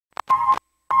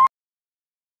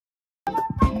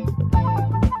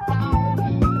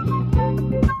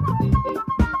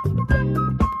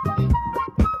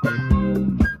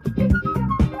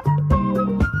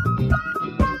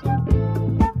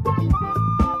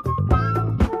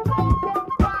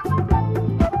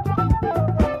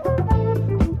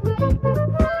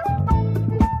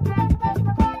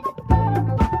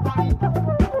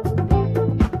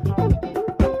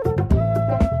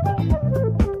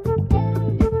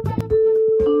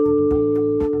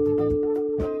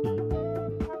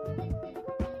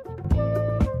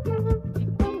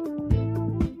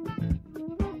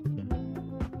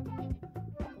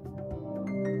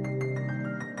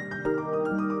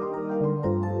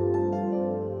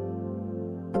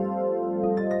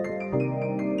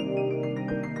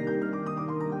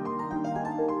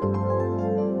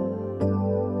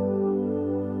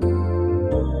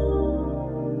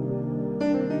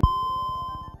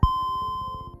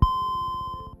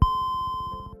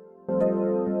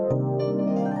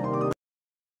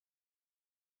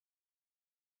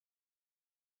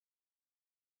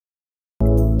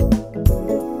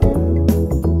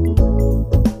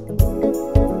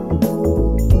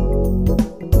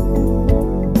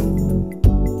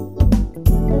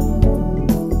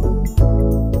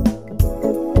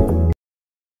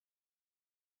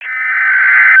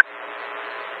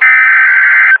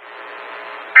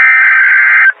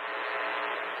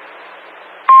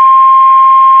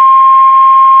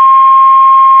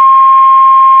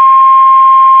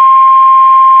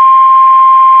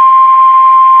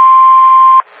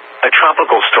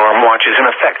tropical storm watch is in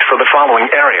effect for the following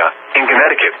area: in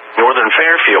Connecticut, northern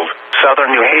Fairfield,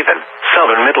 southern New Haven,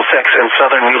 southern Middlesex, and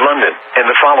southern New London, and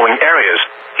the following areas: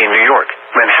 in New York,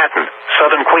 Manhattan,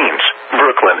 southern Queens,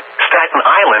 Brooklyn, Staten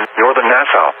Island, northern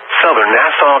Nassau,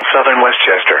 southern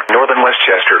Westchester, northern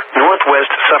Westchester,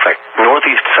 northwest Suffolk,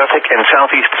 northeast Suffolk, and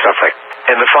southeast Suffolk,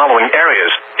 and the following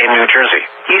areas: in New Jersey,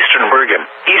 eastern Bergen,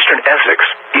 eastern Essex,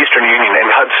 eastern Union, and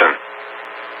Hudson.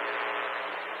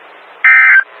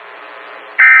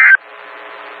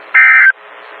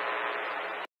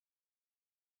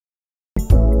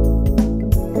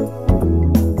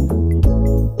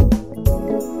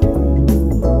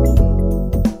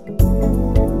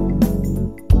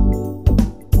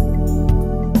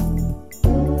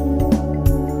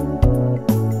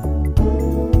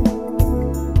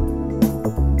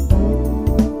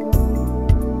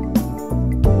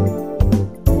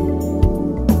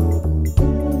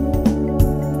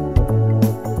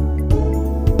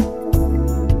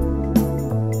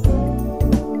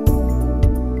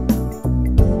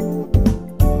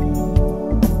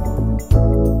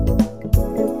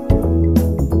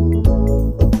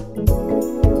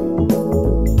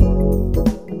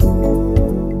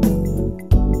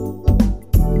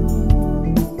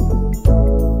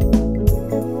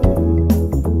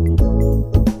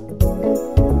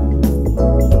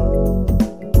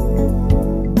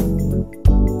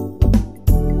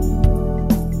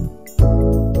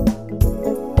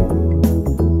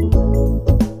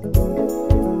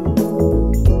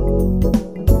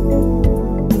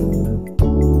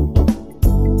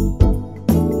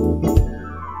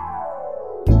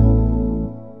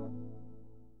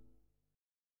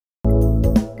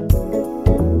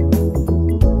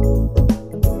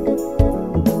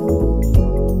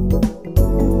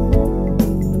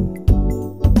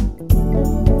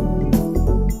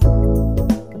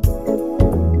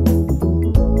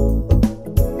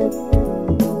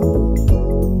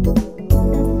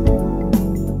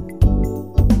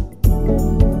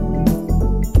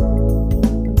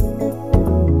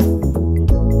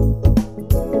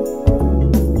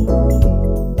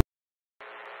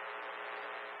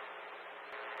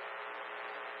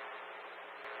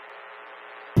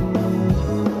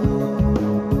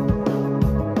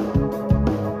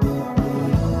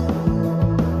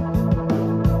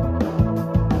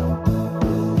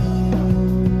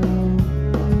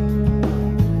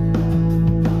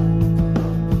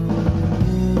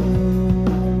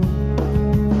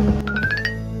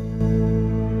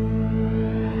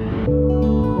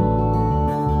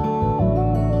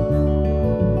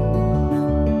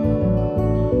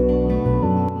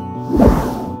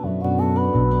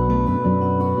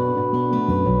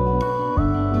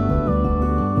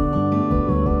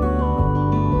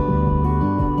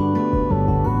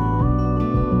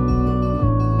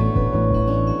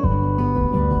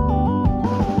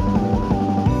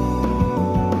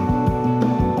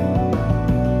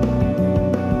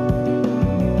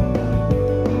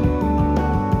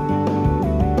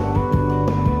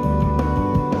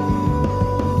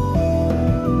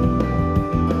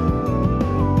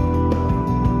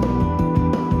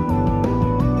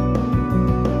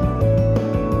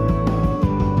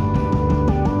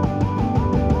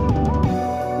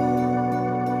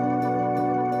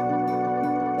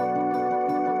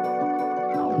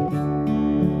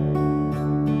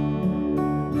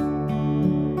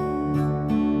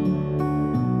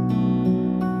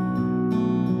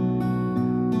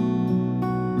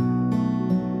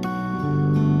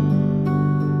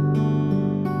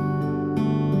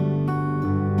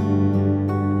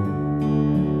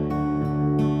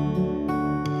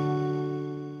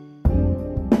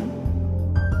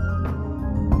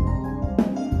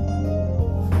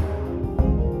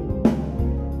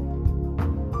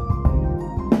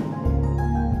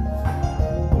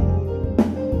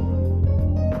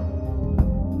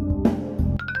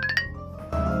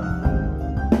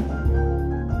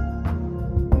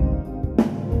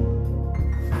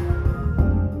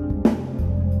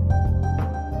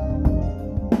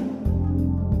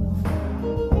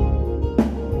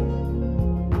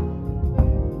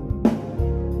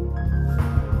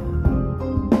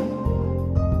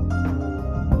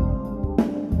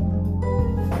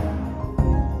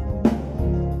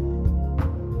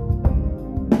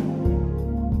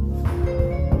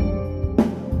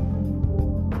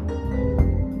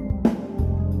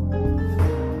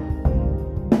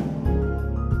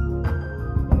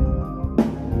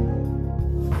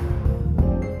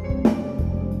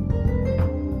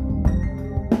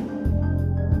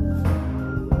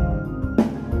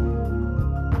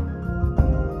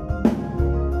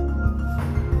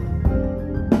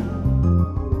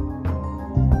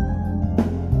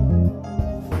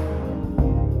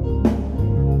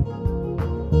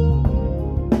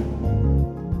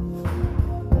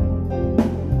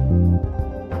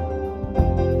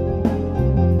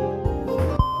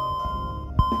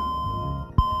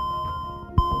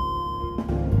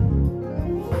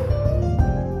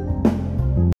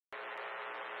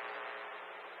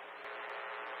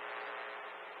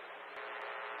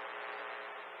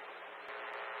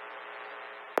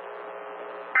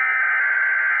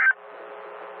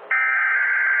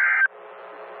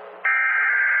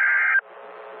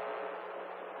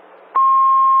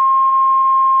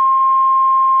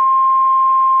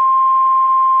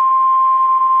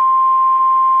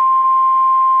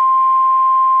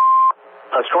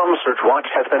 surge watch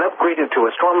has been upgraded to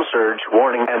a storm surge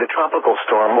warning, and a tropical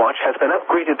storm watch has been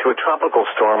upgraded to a tropical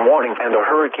storm warning, and a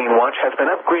hurricane watch has been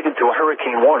upgraded to a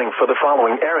hurricane warning for the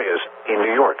following areas in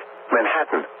New York: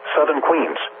 Manhattan, Southern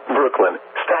Queens, Brooklyn,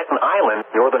 Staten Island,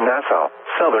 Northern Nassau,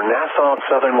 Southern Nassau,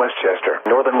 Southern Westchester,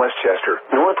 Northern Westchester,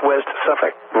 Northwest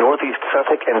Suffolk, Northeast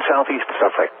Suffolk, and Southeast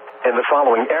Suffolk. And the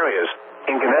following areas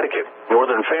in Connecticut: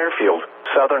 Northern Fairfield,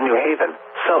 Southern New Haven,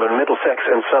 Southern Middlesex,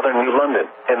 and Southern New London.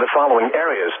 And the following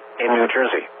areas in New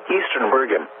Jersey: Eastern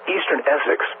Bergen, Eastern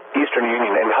Essex, Eastern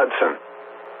Union and Hudson.